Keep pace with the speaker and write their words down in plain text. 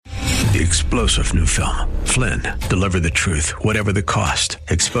The explosive new film, Flynn, deliver the truth, whatever the cost,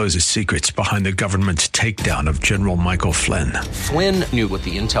 exposes secrets behind the government's takedown of General Michael Flynn. Flynn knew what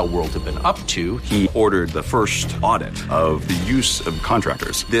the intel world had been up to. He ordered the first audit of the use of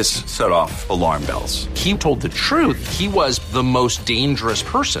contractors. This set off alarm bells. He told the truth. He was the most dangerous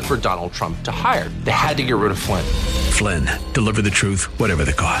person for Donald Trump to hire. They had to get rid of Flynn. Flynn, deliver the truth, whatever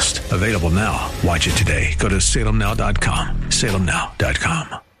the cost. Available now. Watch it today. Go to salemnow.com.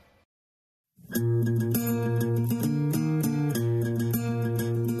 salemnow.com.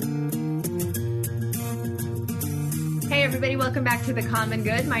 Hey everybody, welcome back to The Common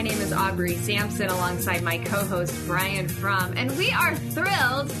Good. My name is Aubrey Sampson alongside my co-host Brian Fromm, and we are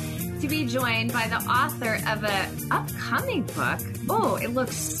thrilled to be joined by the author of an upcoming book. Oh, it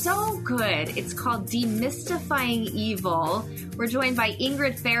looks so good. It's called Demystifying Evil. We're joined by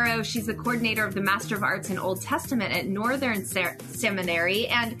Ingrid Faro. She's the coordinator of the Master of Arts in Old Testament at Northern Seminary.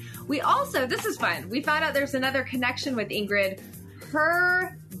 And we also, this is fun, we found out there's another connection with Ingrid.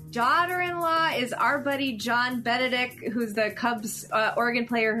 Her daughter-in-law is our buddy John Benedict, who's the Cubs organ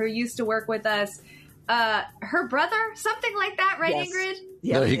player who used to work with us. Her brother, something like that, right, yes. Ingrid?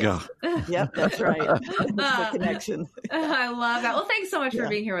 Yep, there you go. Yep, that's right. That's the connection. I love that. Well, thanks so much for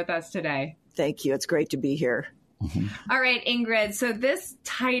being here with us today. Thank you. It's great to be here. Mm-hmm. All right, Ingrid. So this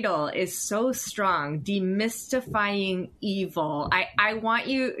title is so strong, Demystifying Evil. I want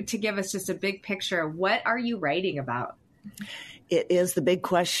you to give us just a big picture. What are you writing about? It is the big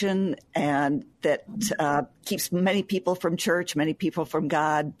question, and that keeps many people from church, many people from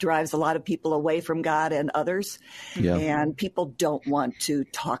God, drives a lot of people away from God and others. Yeah. And people don't want to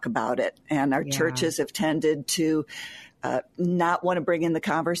talk about it. And our churches have tended to not want to bring in the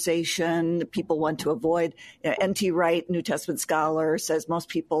conversation. People want to avoid. N.T. Wright, New Testament scholar, says most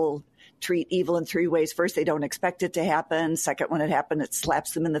people treat evil in three ways. First, they don't expect it to happen. Second, when it happens, it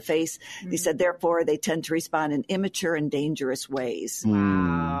slaps them in the face. Mm-hmm. He said, therefore, they tend to respond in immature and dangerous ways.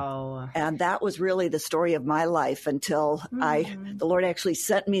 Wow. And that was really the story of my life until the Lord actually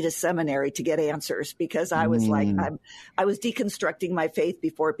sent me to seminary to get answers, because I was like, I was deconstructing my faith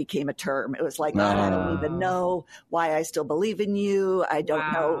before it became a term. It was like, God, I don't even know why I still believe in you. I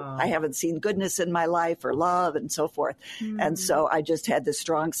don't know. I haven't seen goodness in my life or love and so forth. And so I just had this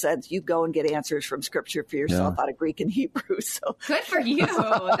strong sense, you go and get answers from Scripture for yourself out of Greek and Hebrew. So good for you.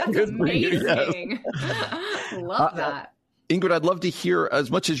 That's amazing. Love that. Ingrid, I'd love to hear,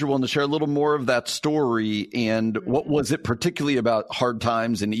 as much as you're willing to share, a little more of that story. And what was it particularly about hard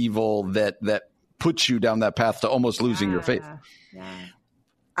times and evil that puts you down that path to almost losing your faith? Yeah.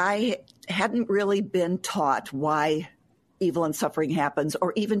 I hadn't really been taught why evil and suffering happens,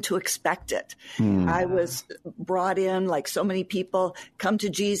 or even to expect it. I was brought in, like so many people, come to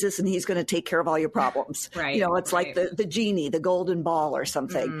Jesus and he's going to take care of all your problems. Right. You know, it's like the genie, the golden ball or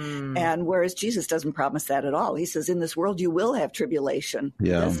something. And whereas Jesus doesn't promise that at all. He says, in this world, you will have tribulation.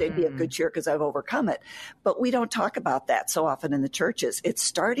 Yes, they'd be of good cheer because I've overcome it. But we don't talk about that so often in the churches. It's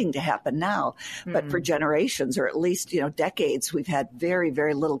starting to happen now. But for generations, or at least, decades, we've had very,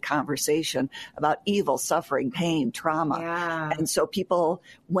 very little conversation about evil, suffering, pain, trauma. Yeah. And so people,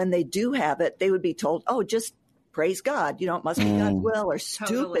 when they do have it, they would be told, oh, just praise God. It must be God's will, or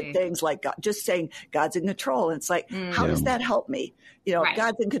stupid things like God, just saying God's in control. And it's like, how does that help me?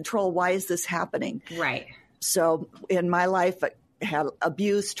 God's in control. Why is this happening? Right. So in my life, I had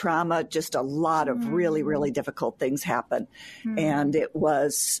abuse, trauma, just a lot of really, really difficult things happen. And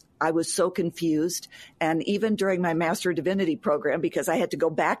I was so confused. And even during my Master of Divinity program, because I had to go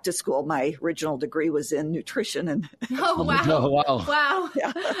back to school, my original degree was in nutrition. And wow.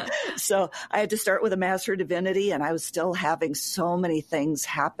 Yeah. So I had to start with a Master of Divinity, and I was still having so many things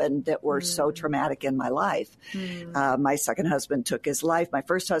happen that were so traumatic in my life. My second husband took his life. My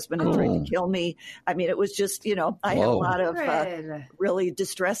first husband had tried to kill me. I mean, it was just, I had a lot of really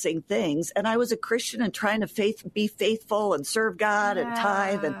distressing things. And I was a Christian and trying to be faithful and serve God and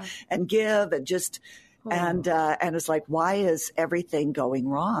tithe and give and just, and it's like, why is everything going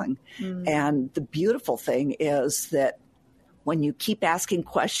wrong? And the beautiful thing is that when you keep asking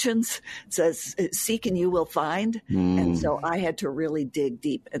questions, it says, seek and you will find. And so I had to really dig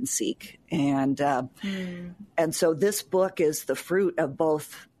deep and seek. And so this book is the fruit of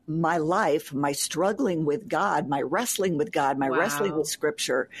both my life, my struggling with God, my wrestling with God, my wrestling with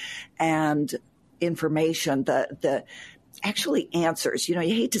Scripture, and information, the actually answers. You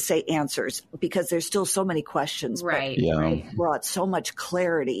hate to say answers because there's still so many questions, right? But brought so much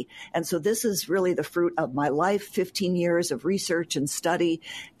clarity. And so this is really the fruit of my life, 15 years of research and study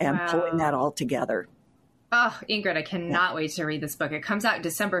and pulling that all together. Oh, Ingrid, I cannot wait to read this book. It comes out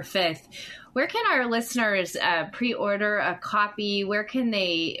December 5th. Where can our listeners pre-order a copy? Where can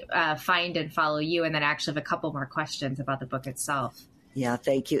they find and follow you? And then I actually have a couple more questions about the book itself. Yeah,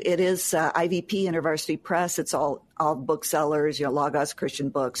 thank you. It is IVP, InterVarsity Press. It's all booksellers, Logos Christian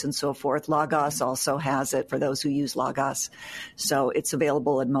Books and so forth. Logos also has it for those who use Logos. So it's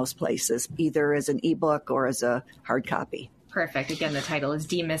available in most places, either as an ebook or as a hard copy. Perfect. Again, the title is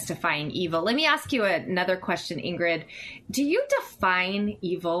Demystifying Evil. Let me ask you another question, Ingrid. Do you define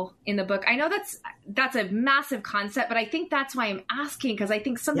evil in the book? I know that's a massive concept, but I think that's why I'm asking, because I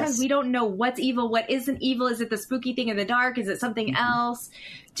think sometimes we don't know what's evil, what isn't evil. Is it the spooky thing in the dark? Is it something else?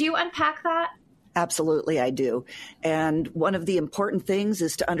 Do you unpack that? Absolutely, I do. And one of the important things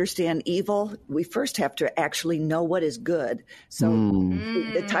is to understand evil. We first have to actually know what is good. So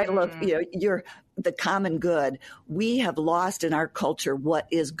the title of, the common good, we have lost in our culture what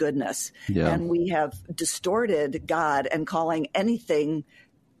is goodness. Yeah. And we have distorted God and calling anything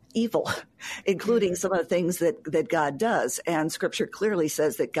evil, including some of the things that God does. And Scripture clearly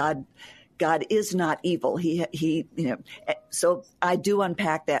says that God is not evil. So I do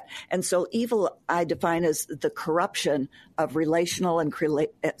unpack that. And so evil I define as the corruption of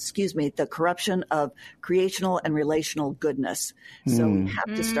the corruption of creational and relational goodness. So we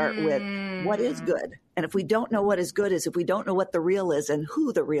have to start with what is good. And if we don't know what is good is, if we don't know what the real is and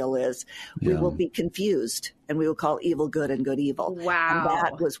who the real is, we will be confused and we will call evil good and good evil. Wow. And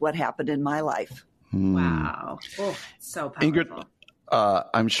that was what happened in my life. Wow. Oh, so powerful. Ingrid,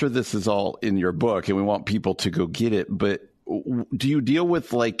 I'm sure this is all in your book and we want people to go get it, but do you deal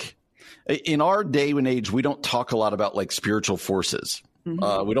with, like, in our day and age, we don't talk a lot about like spiritual forces.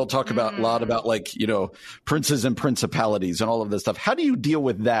 We don't talk a lot about like, princes and principalities and all of this stuff. How do you deal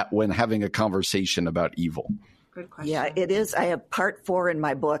with that when having a conversation about evil? Good question. Yeah, it is. I have part 4 in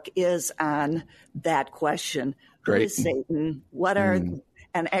my book is on that question. Great. Who is Satan? What are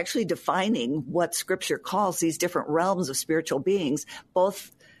and actually defining what Scripture calls these different realms of spiritual beings, both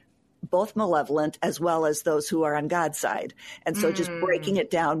malevolent as well as those who are on God's side. And so just breaking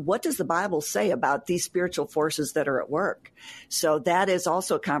it down, what does the Bible say about these spiritual forces that are at work? So that is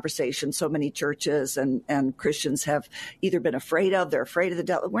also a conversation so many churches and Christians have either been afraid of, they're afraid of the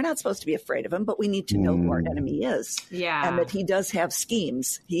devil. We're not supposed to be afraid of him, but we need to know who our enemy is. Yeah. And that he does have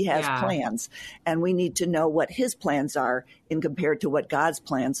schemes. He has plans. And we need to know what his plans are in compared to what God's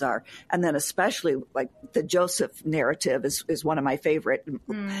plans are. And then especially like the Joseph narrative is one of my favorite.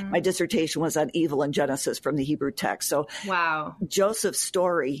 My dissertation was on evil in Genesis from the Hebrew text. So Joseph's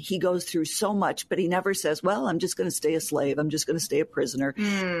story, he goes through so much, but he never says, well, I'm just going to stay a slave. I'm just going to stay a prisoner. He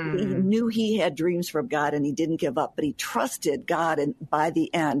knew he had dreams from God and he didn't give up, but he trusted God and by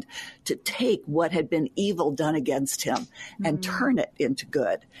the end to take what had been evil done against him and turn it into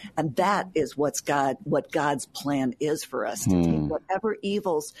good. And that is what God's plan is for us, to take whatever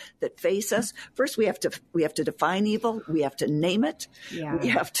evils that face us. First, we have to define evil. We have to name it. Yeah. We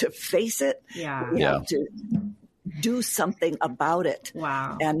have to face it. Yeah. We have to do something about it.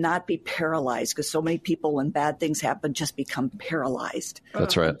 Wow. And not be paralyzed, because so many people, when bad things happen, just become paralyzed.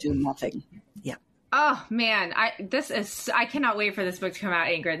 That's right. Do nothing. Yeah. Oh man, I cannot wait for this book to come out,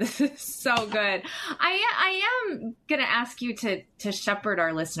 Ingrid. This is so good. I am going to ask you to shepherd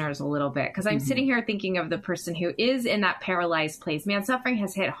our listeners a little bit, because I'm sitting here thinking of the person who is in that paralyzed place. Man, suffering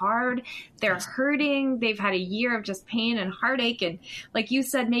has hit hard. They're hurting. They've had a year of just pain and heartache. And like you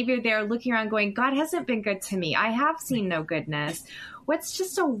said, maybe they're looking around going, God hasn't been good to me. I have seen no goodness. What's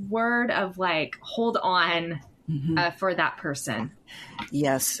just a word of like, hold on for that person?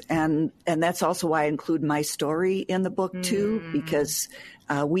 Yes. And that's also why I include my story in the book too, because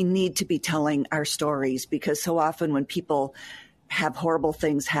we need to be telling our stories, because so often when people have horrible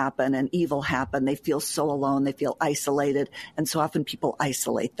things happen and evil happen, they feel so alone, they feel isolated. And so often people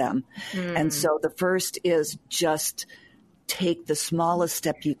isolate them. And so the first is just take the smallest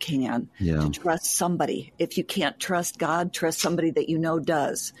step you can to trust somebody. If you can't trust God, trust somebody that you know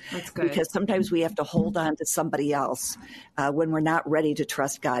does. That's good. Because sometimes we have to hold on to somebody else when we're not ready to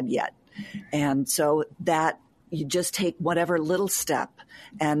trust God yet. And so that you just take whatever little step,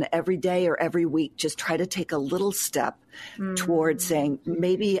 and every day or every week, just try to take a little step towards saying,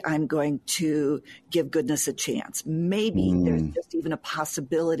 maybe I'm going to give goodness a chance. Maybe there's just even a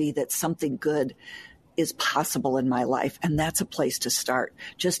possibility that something good is possible in my life. And that's a place to start,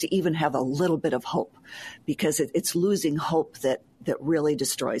 just to even have a little bit of hope, because it's losing hope that really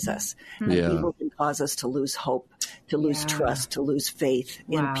destroys us. And evil can cause us to lose hope, to lose trust, to lose faith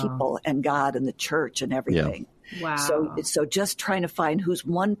in people and God and the church and everything. Wow. So just trying to find who's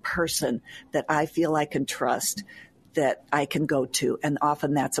one person that I feel I can trust that I can go to. And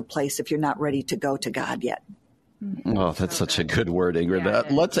often that's a place if you're not ready to go to God yet. Oh, that's such a good word,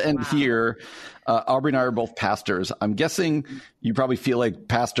 Ingrid. Let's end here. Aubrey and I are both pastors. I'm guessing you probably feel like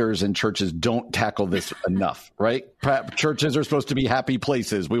pastors and churches don't tackle this enough, right? Churches are supposed to be happy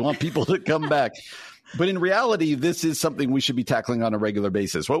places. We want people to come back. But in reality, this is something we should be tackling on a regular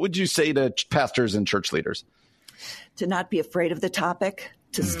basis. What would you say to pastors and church leaders? To not be afraid of the topic,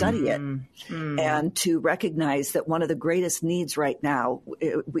 to study it, and to recognize that one of the greatest needs right now,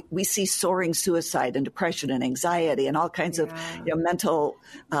 we see soaring suicide and depression and anxiety and all kinds of mental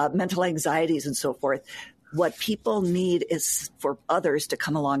anxieties and so forth. What people need is for others to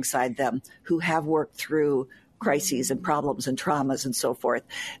come alongside them who have worked through crises and problems and traumas and so forth,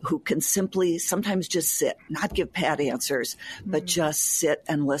 who can simply sometimes just sit, not give pat answers, but just sit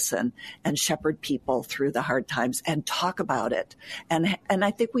and listen and shepherd people through the hard times and talk about it. And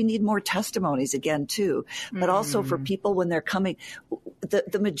I think we need more testimonies again, too, but also for people when they're coming.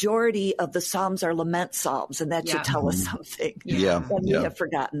 The majority of the Psalms are lament Psalms, and that should tell us something. And we have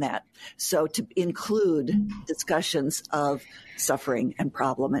forgotten that. So to include discussions of suffering and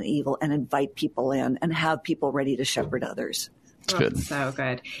problem and evil and invite people in and have people ready to shepherd others. Good. So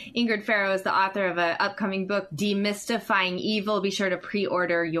good. Ingrid Faro is the author of an upcoming book, Demystifying Evil. Be sure to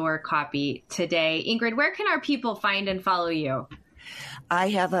pre-order your copy today. Ingrid, where can our people find and follow you? I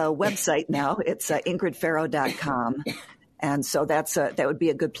have a website now. It's ingridfaro.com. And so that would be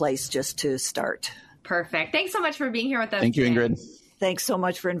a good place just to start. Perfect. Thanks so much for being here with us. Thank you, Ingrid. Thanks so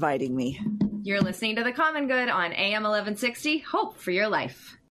much for inviting me. You're listening to The Common Good on AM 1160. Hope for your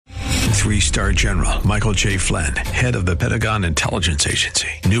life. 3-star General Michael J. Flynn, head of the Pentagon Intelligence Agency,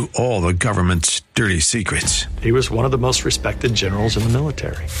 knew all the government's dirty secrets. He was one of the most respected generals in the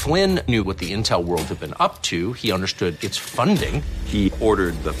military. Flynn knew what the intel world had been up to. He understood its funding. He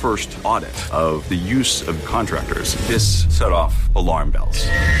ordered the first audit of the use of contractors. This set off alarm bells.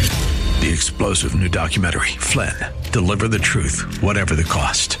 The explosive new documentary, Flynn, Deliver the Truth, Whatever the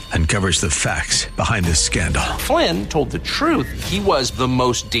Cost, uncovers the facts behind this scandal. Flynn told the truth. He was the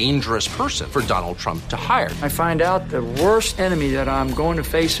most dangerous person for Donald Trump to hire. I find out the worst enemy that I'm going to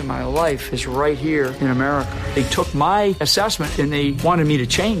face in my life is right here in America. They took my assessment and they wanted me to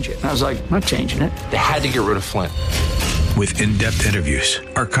change it. And I was like, I'm not changing it. They had to get rid of Flynn. With in-depth interviews,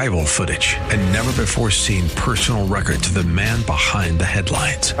 archival footage, and never-before-seen personal records of the man behind the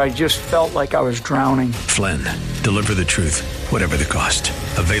headlines. I just felt like I was drowning. Flynn, Deliver the Truth, Whatever the Cost.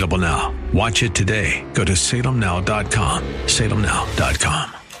 Available now. Watch it today. Go to salemnow.com.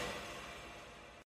 salemnow.com.